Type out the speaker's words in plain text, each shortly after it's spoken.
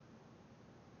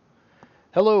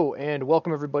Hello and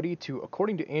welcome everybody to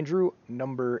According to Andrew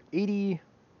number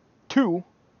 82,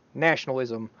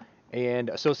 Nationalism and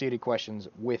Associated Questions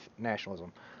with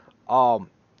Nationalism. Um,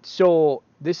 so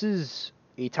this is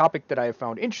a topic that I have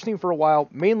found interesting for a while.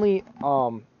 Mainly,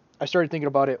 I started thinking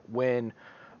about it when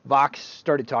Vox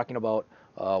started talking about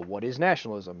what is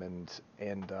nationalism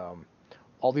and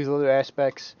all these other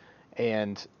aspects,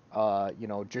 and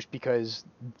just because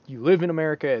you live in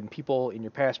America and people in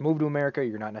your past moved to America,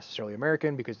 you're not necessarily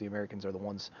American because the Americans are the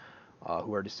ones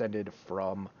who are descended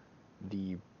from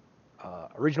the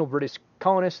original British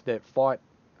colonists that fought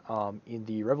in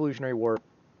the Revolutionary War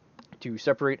to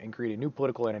separate and create a new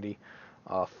political entity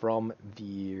from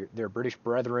their British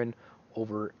brethren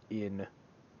over in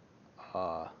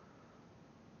uh,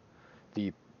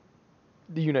 the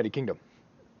the United Kingdom.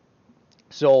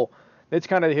 So that's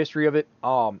kind of the history of it.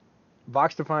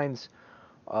 Vox defines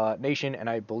nation, and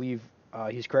I believe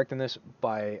he's correct in this,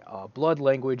 by blood,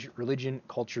 language, religion,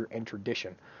 culture, and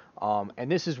tradition. And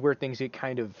this is where things get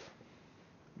kind of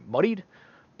muddied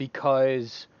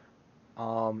because,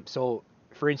 so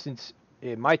for instance,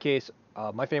 in my case,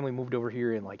 my family moved over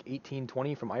here in like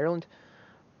 1820 from Ireland,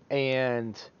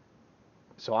 and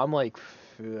so I'm like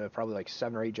probably like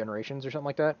 7 or 8 generations or something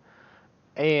like that.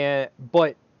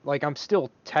 But like I'm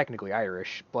still technically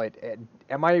Irish, but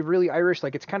am I really Irish?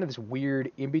 Like it's kind of this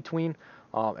weird in between.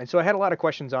 And so I had a lot of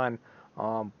questions on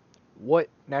um, what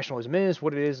nationalism is,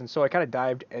 what it is, and so I kind of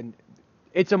dived, and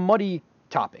it's a muddy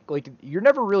topic. Like you're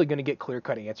never really going to get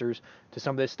clear-cut answers to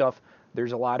some of this stuff.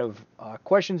 There's a lot of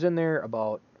questions in there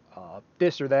about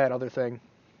this or that other thing,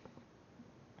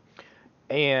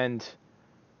 and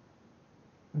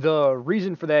the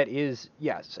reason for that is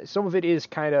yes, some of it is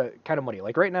kind of muddy.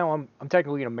 Like right now, I'm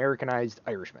technically an Americanized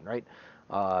Irishman, right?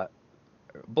 Uh,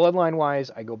 Bloodline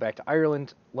wise, I go back to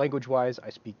Ireland. Language wise, I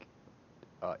speak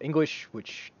English,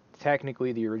 which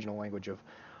technically the original language of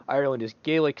Ireland is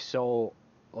Gaelic. So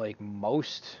like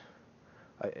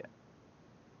uh,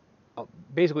 uh,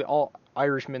 basically all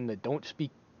Irishmen that don't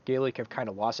speak Gaelic have kind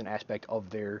of lost an aspect of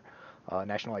their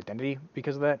national identity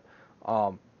because of that.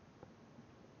 Um,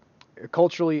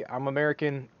 Culturally, I'm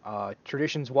American.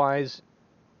 Traditions wise,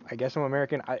 I guess I'm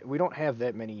American. We don't have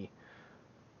that many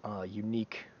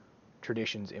unique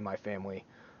traditions in my family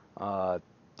uh,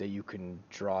 that you can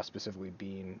draw specifically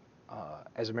being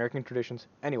as American traditions.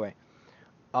 Anyway,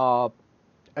 uh,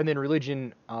 and then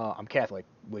religion, I'm Catholic,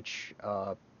 which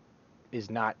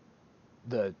is not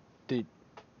the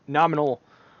nominal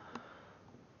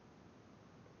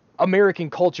American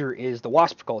culture is the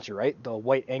WASP culture, right? The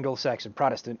white Anglo-Saxon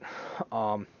Protestant.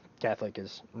 Um, Catholic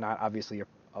is not obviously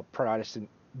a Protestant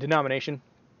denomination.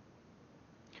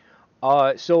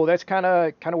 So that's kind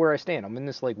of where I stand. I'm in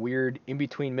this like weird in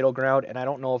between middle ground, and I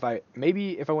don't know if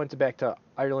if I went back to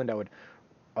Ireland, I would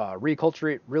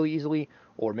reculture it really easily,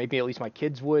 or maybe at least my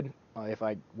kids would. If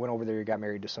I went over there, got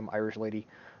married to some Irish lady,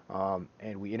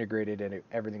 and we integrated and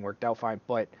everything worked out fine.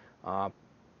 But uh,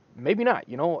 maybe not.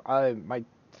 My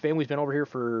family's been over here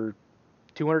for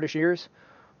 200ish years,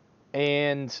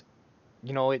 and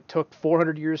it took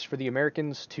 400 years for the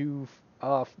Americans to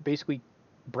basically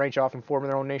branch off and form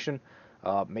their own nation.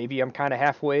 Maybe I'm kind of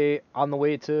halfway on the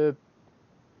way to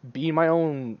being my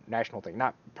own national thing.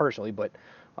 Not personally, but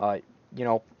uh, you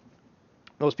know,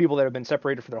 those people that have been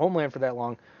separated from their homeland for that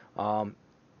long, um,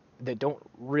 that don't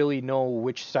really know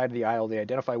which side of the aisle they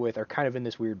identify with, are kind of in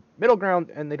this weird middle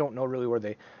ground, and they don't know really where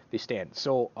they stand.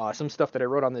 So some stuff that I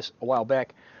wrote on this a while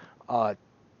back, uh,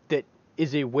 that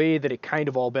is a way that it kind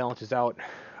of all balances out.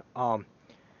 Um,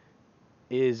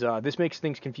 is This makes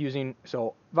things confusing.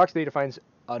 So Vox Day defines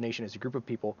a nation as a group of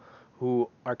people who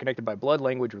are connected by blood,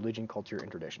 language, religion, culture,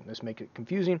 and tradition. This makes it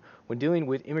confusing when dealing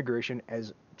with immigration,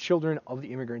 as children of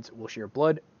the immigrants will share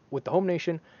blood with the home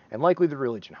nation and likely the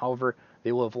religion. However,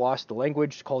 they will have lost the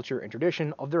language, culture, and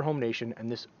tradition of their home nation,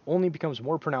 and this only becomes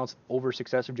more pronounced over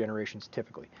successive generations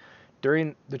typically.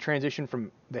 During the transition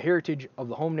from the heritage of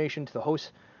the home nation to the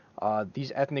host,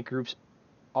 these ethnic groups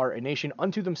are a nation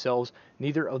unto themselves,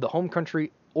 neither of the home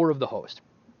country or of the host.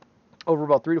 Over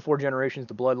about 3 to 4 generations,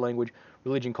 the blood, language,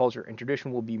 religion, culture, and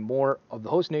tradition will be more of the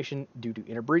host nation due to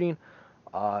interbreeding.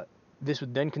 Uh, this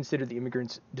would then consider the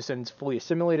immigrants' descendants fully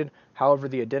assimilated. However,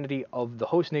 the identity of the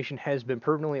host nation has been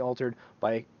permanently altered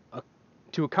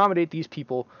to accommodate these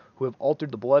people who have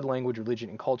altered the blood, language, religion,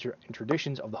 and culture and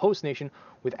traditions of the host nation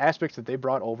with aspects that they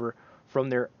brought over from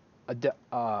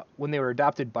when they were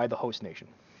adopted by the host nation.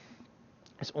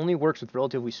 This only works with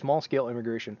relatively small-scale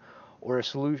immigration or a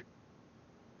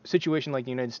situation like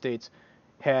the United States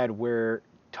had, where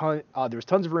there was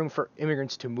tons of room for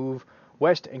immigrants to move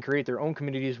west and create their own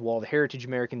communities, while the heritage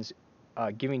Americans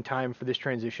giving time for this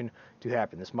transition to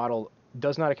happen. This model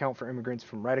does not account for immigrants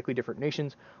from radically different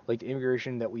nations like the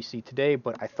immigration that we see today,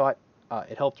 but I thought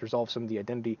it helped resolve some of the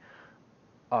identity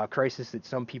crisis that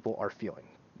some people are feeling,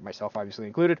 myself obviously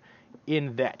included,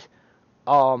 in that.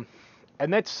 Um,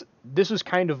 and this was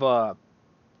kind of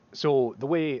so the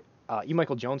way E.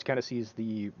 Michael Jones kind of sees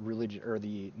the religion or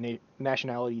the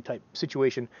nationality type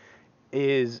situation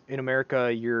is in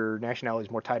America, your nationality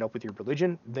is more tied up with your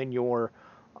religion than your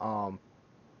um,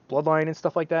 bloodline and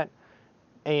stuff like that.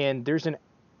 And there's an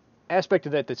aspect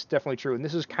of that that's definitely true. And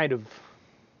this is kind of,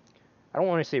 I don't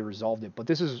want to say resolved it, but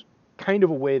this is kind of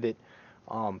a way that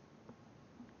um,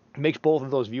 makes both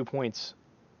of those viewpoints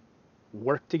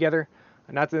work together.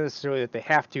 Not necessarily that they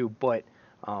have to, but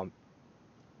um,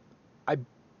 I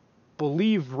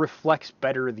believe reflects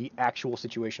better the actual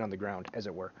situation on the ground, as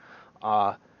it were.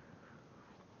 Uh,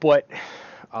 but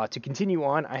to continue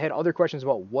on, I had other questions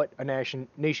about what a nation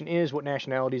is, what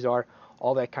nationalities are,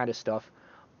 all that kind of stuff.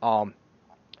 Um,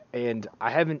 and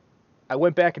I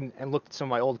went back and looked at some of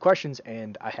my old questions,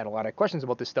 and I had a lot of questions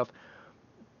about this stuff.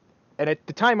 And at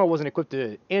the time, I wasn't equipped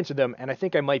to answer them, and I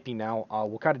think I might be now.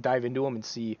 We'll kind of dive into them and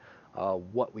see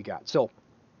what we got. So,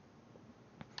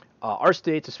 are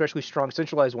states, especially strong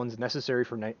centralized ones, necessary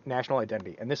for national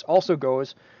identity? And this also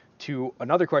goes to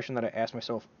another question that I asked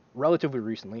myself relatively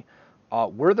recently.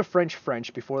 Were the French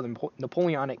French before the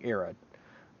Napoleonic era?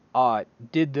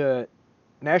 Did the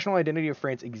national identity of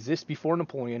France exist before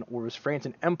Napoleon, or was France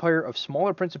an empire of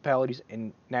smaller principalities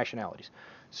and nationalities?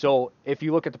 So if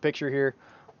you look at the picture here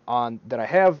that I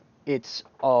have, it's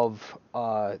of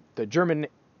the German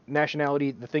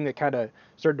nationality, the thing that kind of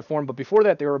started to form. But before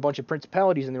that, there were a bunch of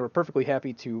principalities, and they were perfectly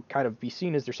happy to kind of be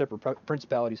seen as their separate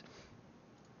principalities.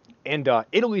 And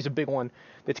Italy's a big one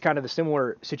that's kind of the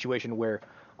similar situation where,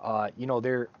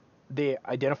 they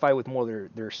identify with more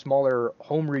their smaller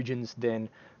home regions than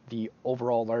the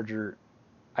overall larger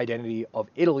identity of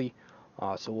Italy.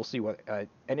 So we'll see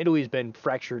and Italy's been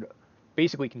fractured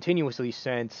basically continuously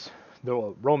since the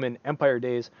Roman Empire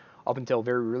days up until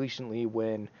very recently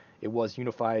when it was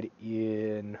unified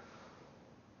in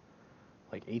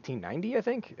like 1890, I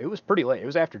think. It was pretty late. It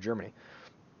was after Germany.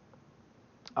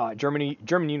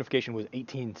 German unification was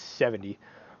 1870.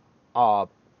 Uh,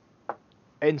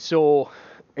 and so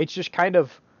it's just kind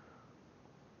of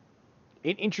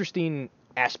an interesting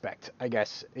aspect, I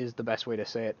guess, is the best way to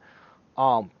say it.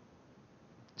 Um,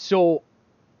 so,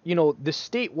 the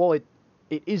state, while it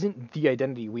isn't the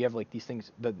identity, we have like these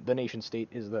things, the nation state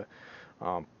is the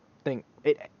thing.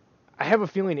 I have a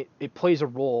feeling it plays a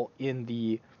role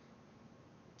in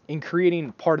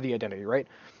creating part of the identity, right?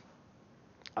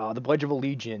 The Pledge of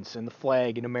Allegiance and the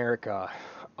flag in America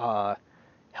uh,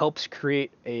 helps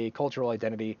create a cultural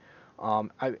identity.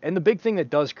 And the big thing that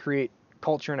does create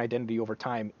culture and identity over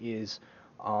time is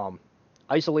um,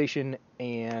 isolation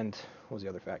and what was the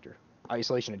other factor?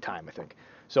 Isolation and time, I think.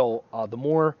 So the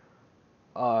more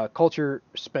culture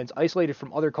spends isolated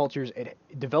from other cultures, it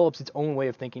develops its own way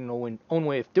of thinking, own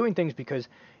way of doing things because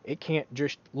it can't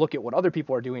just look at what other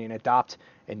people are doing and adopt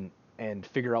and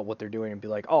figure out what they're doing and be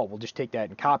like, oh, we'll just take that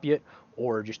and copy it,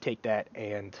 or just take that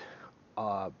and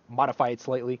modify it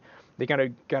slightly. They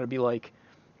gotta be like,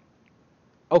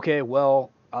 okay,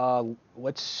 well,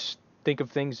 let's think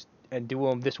of things and do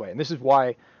them this way. And this is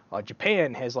why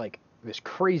Japan has like this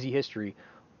crazy history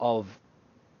of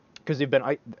because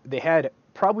they had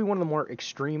probably one of the more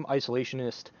extreme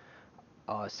isolationist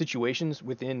situations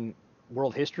within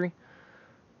world history,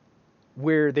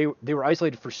 where they were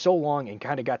isolated for so long and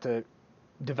kind of got to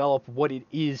develop what it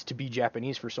is to be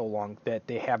Japanese for so long that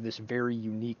they have this very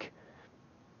unique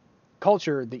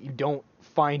culture that you don't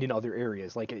find in other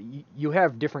areas. Like you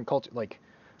have different cultures,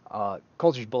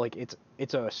 but like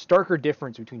it's a starker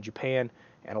difference between Japan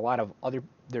and a lot of other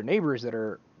their neighbors that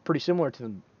are pretty similar to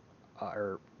them,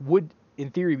 or would in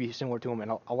theory be similar to them,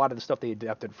 and a lot of the stuff they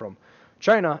adapted from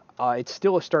China. It's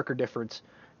still a starker difference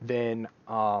than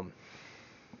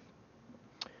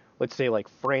let's say like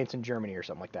France and Germany or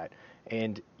something like that.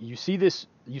 And you see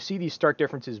these stark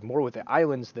differences more with the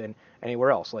islands than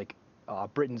anywhere else. Like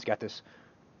Britain's got this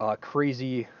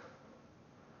crazy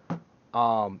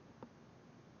um,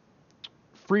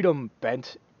 freedom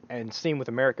bent, and same with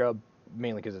America,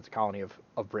 mainly because it's a colony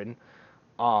of Britain.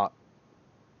 Uh,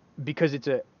 because it's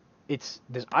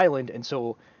this island, and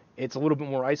so it's a little bit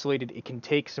more isolated. It can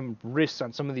take some risks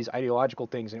on some of these ideological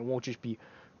things, and it won't just be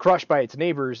crushed by its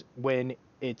neighbors when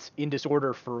it's in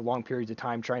disorder for long periods of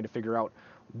time, trying to figure out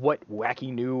what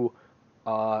wacky new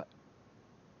uh,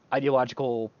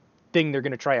 ideological thing they're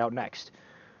going to try out next.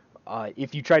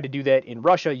 If you try to do that in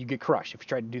Russia, you get crushed. If you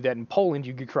try to do that in Poland,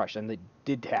 you get crushed, and it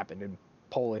did happen. And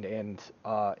Poland and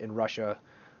in Russia,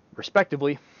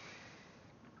 respectively.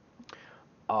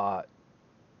 Uh,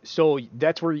 so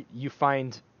that's where you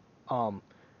find um,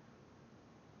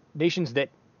 nations that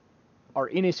are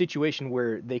in a situation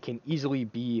where they can easily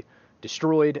be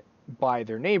destroyed by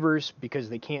their neighbors because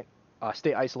they can't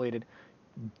stay isolated.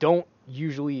 Don't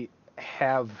usually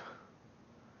kind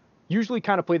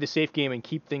of play the safe game and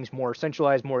keep things more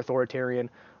centralized, more authoritarian.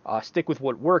 Stick with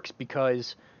what works,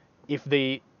 because if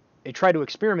they try to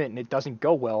experiment and it doesn't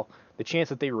go well, the chance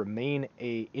that they remain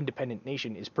a independent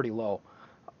nation is pretty low,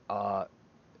 uh,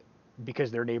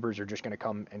 because their neighbors are just going to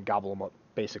come and gobble them up,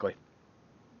 basically.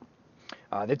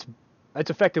 That's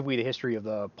effectively the history of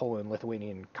the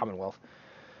Poland-Lithuanian Commonwealth.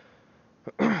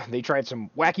 They tried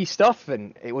some wacky stuff,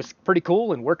 and it was pretty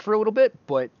cool and worked for a little bit,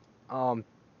 but um,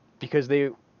 because they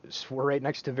were right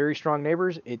next to very strong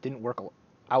neighbors, it didn't work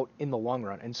out in the long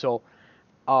run. And so,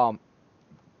 um,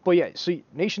 but yeah, so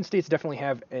nation states definitely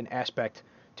have an aspect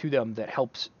to them that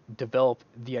helps develop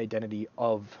the identity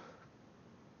of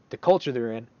the culture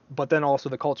they're in, but then also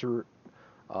the culture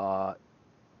uh,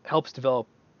 helps develop,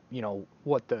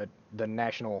 what the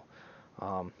national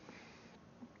um,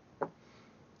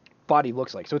 body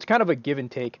looks like. So it's kind of a give and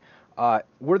take.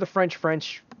 Were the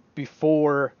French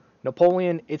before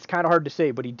Napoleon? It's kind of hard to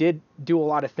say, but he did do a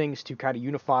lot of things to kind of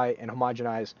unify and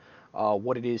homogenize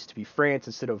what it is to be France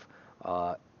instead of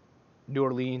uh, New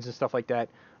Orleans and stuff like that.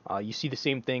 You see the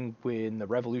same thing in the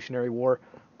Revolutionary War,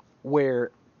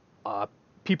 where uh,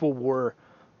 people were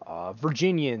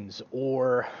Virginians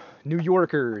or New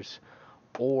Yorkers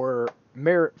or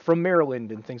from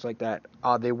Maryland and things like that.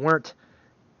 They weren't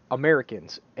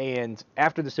Americans. And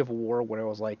after the Civil War, when it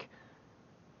was like,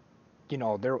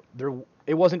 there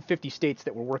it wasn't 50 states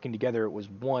that were working together. It was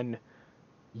one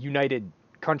united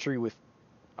country with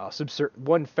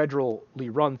one federally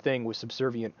run thing with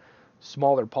subservient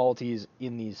smaller polities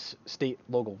in these state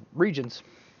local regions.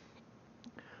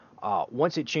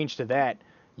 Once it changed to that,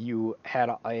 you had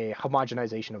a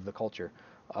homogenization of the culture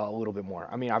a little bit more.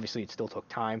 I mean, obviously, it still took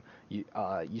time. You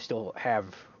still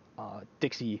have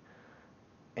Dixie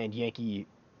and Yankee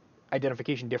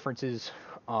identification differences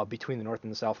between the North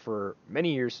and the South for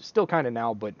many years. Still kind of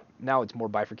now, but now it's more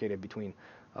bifurcated between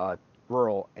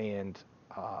rural and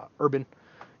urban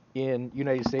in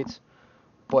United States.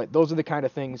 But those are the kind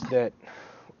of things that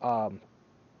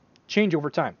change over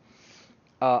time.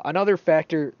 Another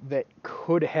factor that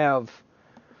could have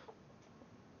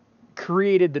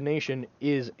created the nation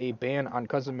is a ban on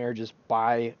cousin marriages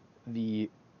by the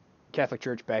Catholic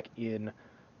Church back in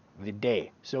the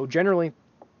day. So generally,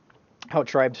 how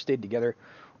tribes stayed together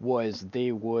was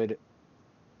they would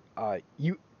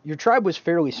your tribe was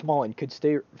fairly small and could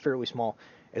stay fairly small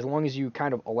as long as you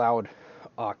kind of allowed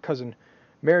cousin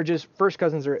marriages. First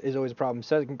cousins is always a problem.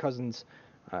 Second cousins,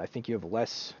 I think you have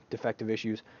less defective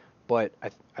issues, but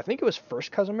I think it was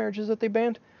first cousin marriages that they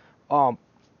banned. Um,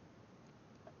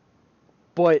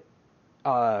 but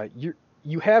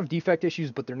you have defect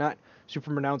issues, but they're not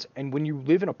super pronounced. And when you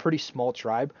live in a pretty small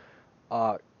tribe,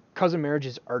 cousin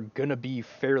marriages are gonna be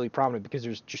fairly prominent because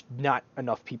there's just not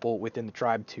enough people within the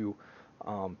tribe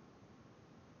um,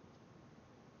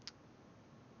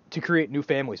 to create new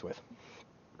families with.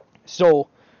 So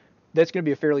that's going to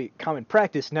be a fairly common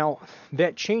practice. Now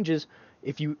that changes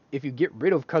if you get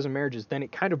rid of cousin marriages, then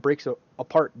it kind of breaks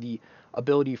apart the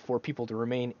ability for people to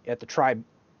remain at the tribe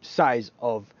size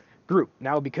of group.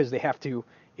 Now because they have to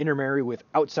intermarry with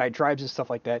outside tribes and stuff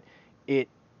like that, it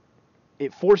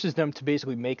forces them to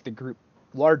basically make the group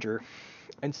larger.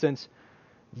 And since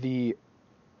the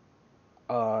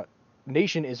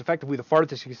nation is effectively the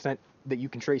farthest extent that you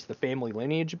can trace the family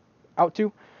lineage out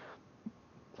to,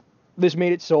 this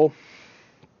made it so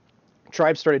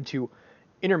tribes started to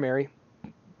intermarry,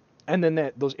 and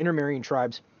then those intermarrying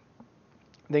tribes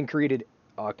then created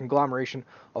a conglomeration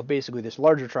of basically this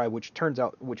larger tribe,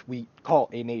 which we call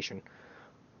a nation.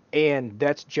 And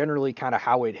that's generally kind of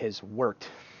how it has worked.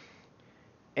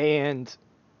 And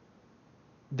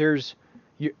there's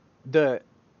the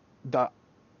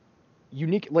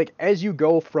unique, like, as you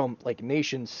go from like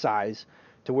nation size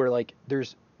to where like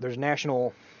there's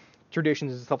national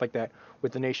traditions and stuff like that.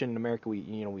 With the nation in America,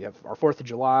 we have our 4th of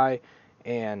July,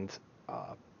 and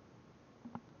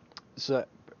so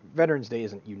Veterans Day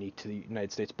isn't unique to the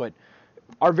United States, but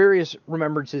our various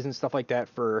remembrances and stuff like that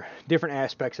for different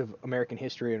aspects of American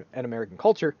history and American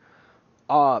culture.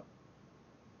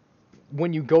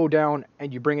 When you go down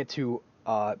and you bring it to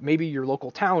maybe your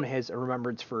local town has a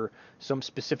remembrance for some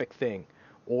specific thing,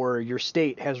 or your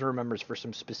state has a remembrance for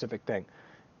some specific thing,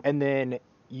 and then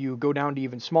you go down to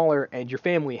even smaller, and your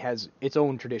family has its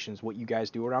own traditions, what you guys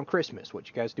do around Christmas, what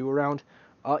you guys do around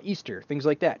Easter, things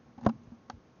like that.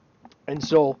 And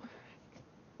so,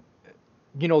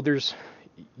 there's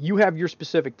you have your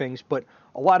specific things, but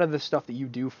a lot of the stuff that you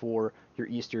do for your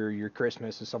Easter, your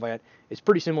Christmas, and stuff like that is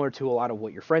pretty similar to a lot of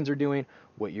what your friends are doing,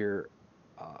 what your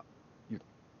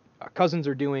cousins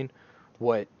are doing,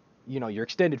 what your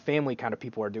extended family kind of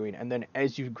people are doing. And then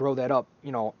as you grow that up,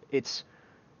 it's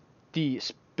the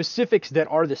specifics that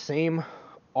are the same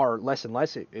are less and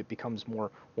less. It becomes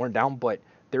more worn down, but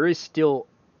there is still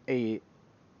a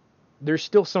there's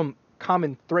still some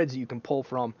common threads that you can pull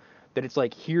from, that it's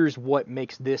like, here's what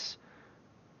makes this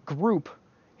group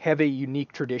have a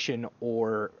unique tradition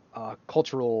or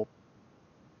cultural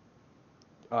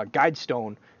guide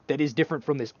stone that is different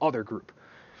from this other group.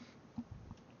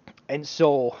 And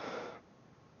so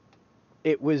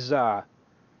it was I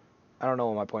don't know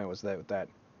what my point was with that.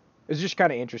 It's just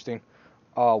kind of interesting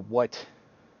what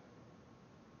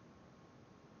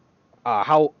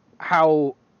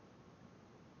how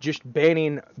just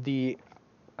banning the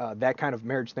that kind of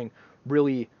marriage thing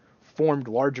really formed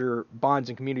larger bonds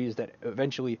and communities that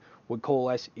eventually would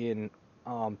coalesce in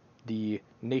the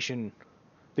nation,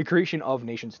 the creation of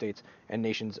nation states and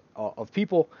nations of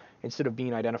people, instead of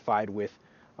being identified with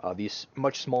these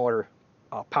much smaller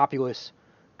populous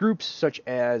groups such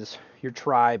as your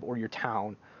tribe or your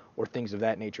town or things of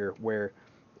that nature, where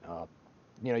uh,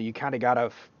 you kind of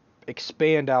gotta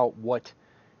expand out what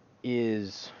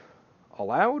is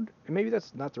allowed. And maybe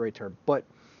that's not the right term, but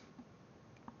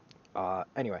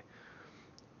anyway.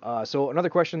 So another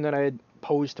question that I had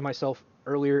posed to myself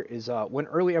earlier is, when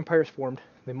early empires formed,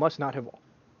 they must not have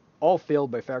all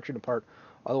failed by fracturing apart.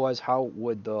 Otherwise, how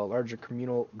would the larger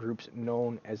communal groups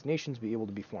known as nations be able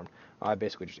to be formed? I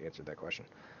basically just answered that question.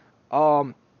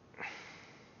 Um,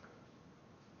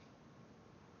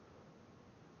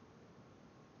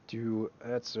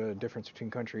 that's a difference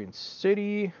between country and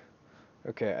city.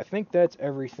 Okay, I think that's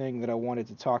everything that I wanted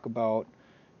to talk about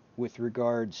with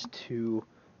regards to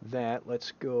that.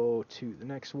 Let's go to the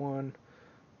next one.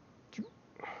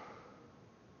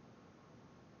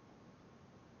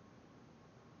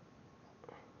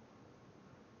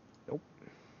 Nope.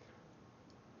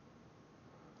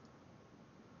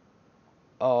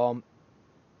 Um,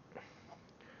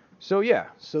 so yeah,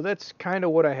 so that's kind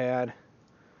of what I had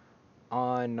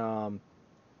on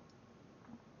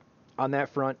on that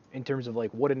front, in terms of like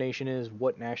what a nation is,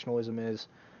 what nationalism is,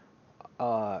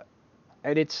 uh,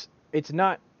 and it's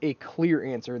not a clear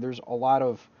answer. There's a lot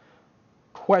of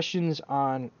questions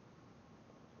on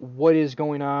what is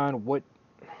going on, what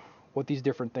these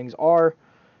different things are,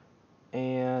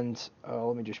 and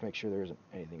let me just make sure there isn't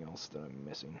anything else that I'm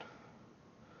missing.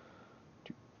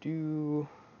 Do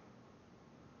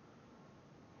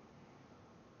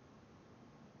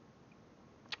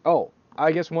Oh,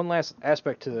 I guess one last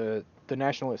aspect to the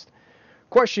nationalist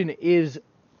question is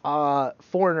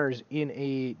foreigners in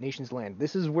a nation's land.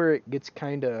 This is where it gets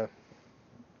kind of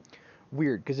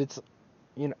weird, because it's,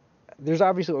 you know, there's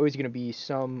obviously always going to be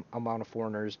some amount of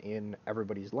foreigners in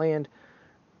everybody's land,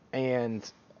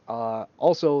 and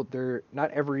also, not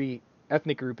every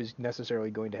ethnic group is necessarily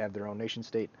going to have their own nation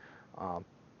state. Um,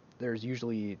 there's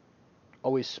usually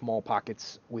always small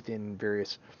pockets within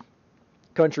various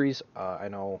countries. I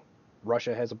know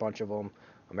Russia has a bunch of them.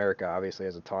 America obviously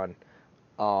has a ton.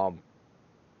 Um,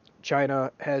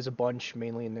 China has a bunch,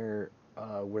 mainly in their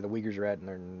where the Uyghurs are at, in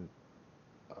their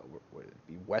what would it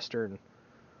be, western,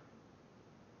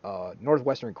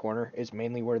 northwestern corner is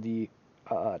mainly where the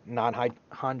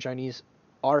non-Han Chinese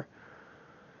are.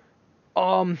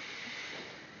 Um,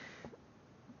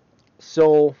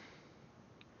 so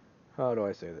how do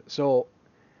I say that? So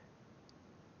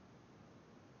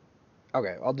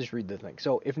okay, I'll just read the thing.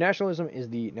 So if nationalism is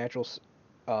the natural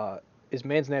is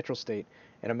man's natural state,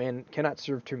 and a man cannot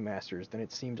serve two masters, then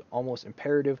it seems almost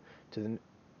imperative to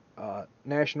the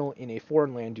national in a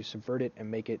foreign land to subvert it and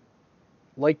make it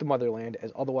like the motherland,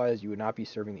 as otherwise you would not be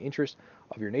serving the interests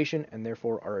of your nation and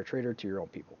therefore are a traitor to your own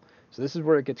people. So this is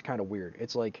where it gets kind of weird.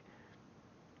 It's like,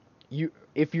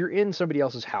 if you're in somebody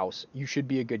else's house, you should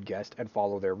be a good guest and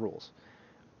follow their rules.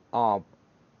 Um,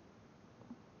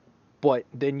 but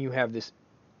then you have this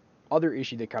other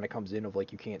issue that kind of comes in of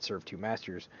like, you can't serve two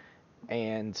masters,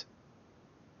 and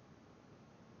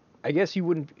I guess you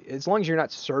wouldn't, as long as you're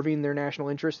not serving their national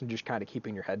interest and just kind of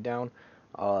keeping your head down.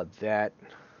 That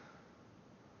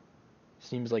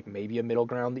seems like maybe a middle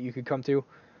ground that you could come to,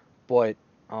 but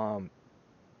um,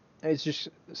 it's just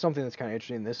something that's kind of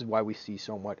interesting. This is why we see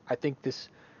so much. I think this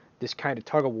kind of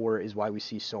tug of war is why we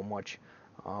see so much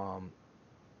um,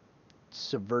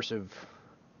 subversive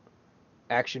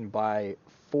action by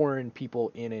foreign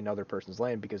people in another person's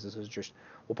land, because this is just,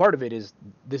 well, part of it is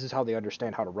this is how they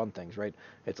understand how to run things, right?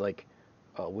 It's like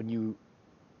when you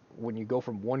go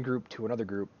from one group to another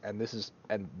group, and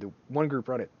the one group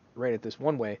run it right at this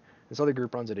one way, this other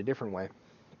group runs it a different way.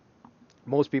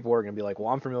 Most people are going to be like, well,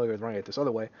 I'm familiar with running it this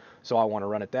other way, so I want to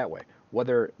run it that way.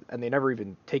 And they never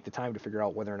even take the time to figure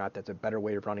out whether or not that's a better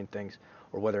way of running things,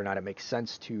 or whether or not it makes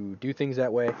sense to do things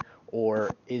that way,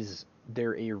 or is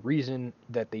there a reason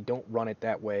that they don't run it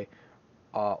that way,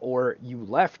 or you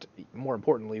left, more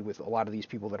importantly, with a lot of these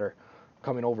people that are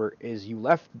coming over, is you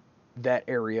left that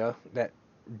area, that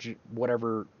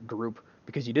whatever group,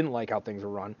 because you didn't like how things were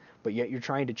run, but yet you're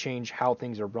trying to change how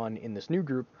things are run in this new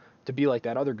group to be like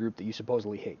that other group that you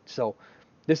supposedly hate. So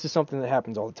this is something that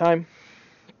happens all the time.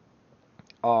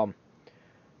 But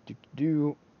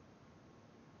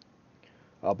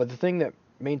the thing that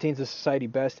maintains the society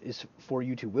best is for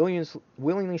you to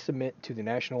willingly submit to the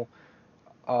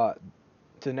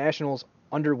nationals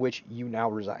under which you now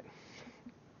reside.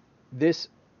 This,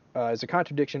 as a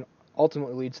contradiction,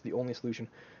 ultimately leads to the only solution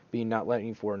being not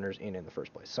letting foreigners in the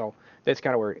first place. So that's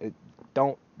kind of where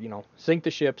don't sink the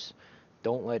ships.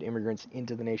 Don't let immigrants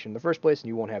into the nation in the first place, and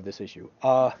you won't have this issue.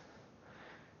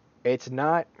 It's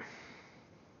not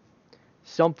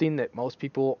something that most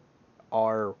people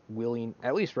are willing,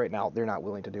 at least right now, they're not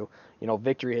willing to do.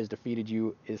 Victory has defeated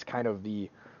you is kind of the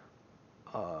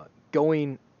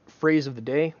going phrase of the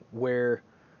day, where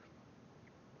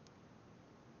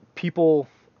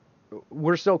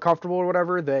we're so comfortable or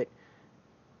whatever that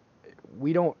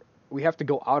we have to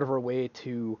go out of our way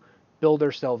to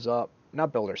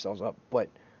not build ourselves up, but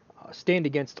stand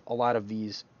against a lot of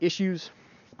these issues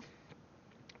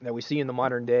that we see in the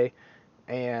modern day,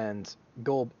 and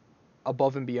go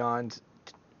above and beyond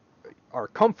our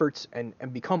comforts and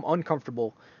become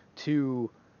uncomfortable to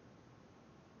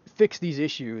fix these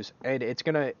issues. And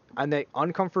that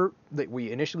uncomfort that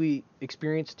we initially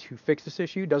experienced to fix this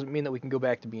issue doesn't mean that we can go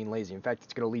back to being lazy. In fact,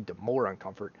 it's going to lead to more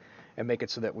uncomfort and make it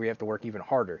so that we have to work even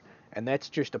harder. And that's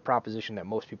just a proposition that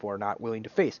most people are not willing to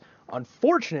face.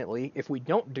 Unfortunately, if we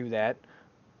don't do that,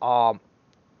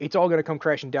 it's all going to come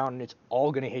crashing down, and it's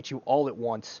all going to hit you all at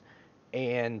once,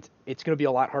 and it's going to be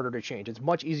a lot harder to change. It's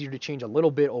much easier to change a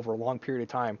little bit over a long period of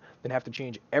time than have to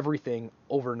change everything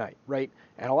overnight, right?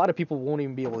 And a lot of people won't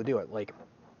even be able to do it. Like,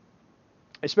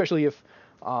 especially if,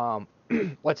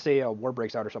 let's say a war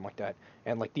breaks out or something like that,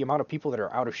 and like the amount of people that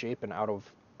are out of shape and the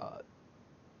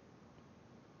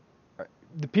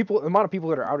amount of people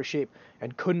that are out of shape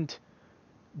and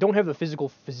don't have the physical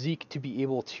physique to be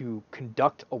able to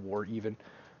conduct a war, even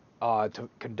to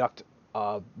conduct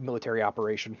a military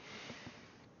operation,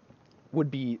 would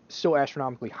be so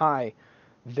astronomically high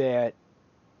that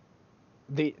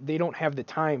they don't have the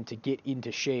time to get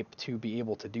into shape to be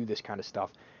able to do this kind of stuff.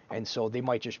 And so they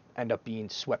might just end up being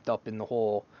swept up in the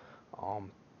whole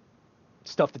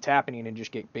stuff that's happening and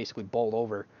just get basically bowled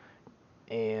over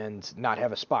and not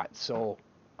have a spot. So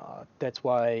that's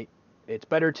why it's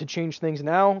better to change things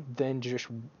now than just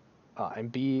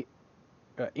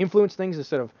influence things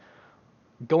instead of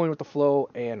going with the flow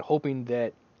and hoping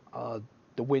that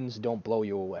the winds don't blow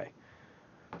you away.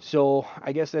 So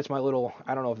I guess that's my little,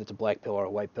 I don't know if it's a black pill or a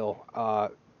white pill.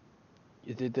 Was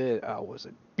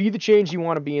it? Be the change you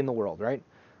want to be in the world, right?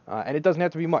 And it doesn't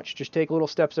have to be much. Just take little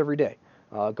steps every day.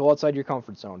 Go outside your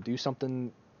comfort zone. Do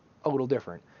something a little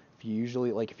different. If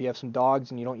you have some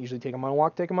dogs and you don't usually take them on a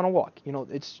walk, take them on a walk.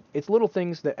 It's little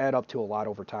things that add up to a lot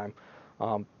over time.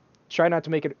 Try not to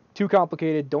make it too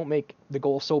complicated. Don't make the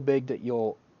goal so big that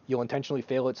you'll intentionally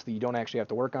fail it so that you don't actually have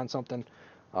to work on something.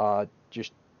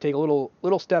 Just take a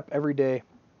little step every day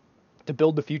to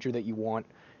build the future that you want,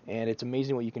 and it's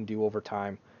amazing what you can do over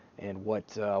time and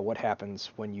what happens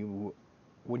when you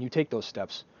take those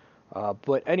steps.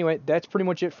 But anyway, that's pretty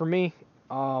much it for me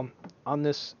on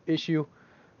this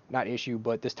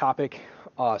but this topic.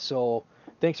 So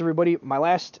thanks everybody. My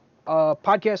last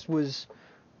podcast was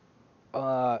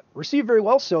received very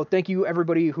well, so thank you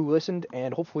everybody who listened,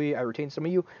 and hopefully I retained some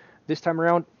of you this time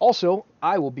around. Also,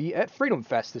 I will be at Freedom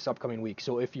Fest this upcoming week,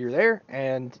 so if you're there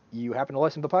and you happen to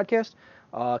listen to the podcast,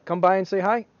 come by and say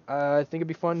hi. I think it'd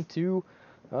be fun to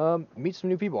meet some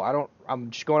new people. I'm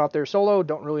just going out there solo,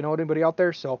 don't really know anybody out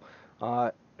there, so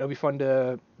it'll be fun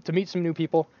to meet some new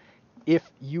people if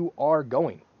you are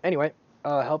going. Anyway,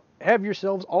 have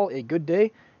yourselves all a good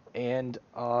day, and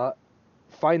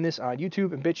find this on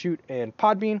YouTube and BitChute and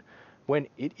Podbean when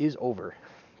it is over.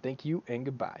 Thank you and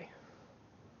goodbye.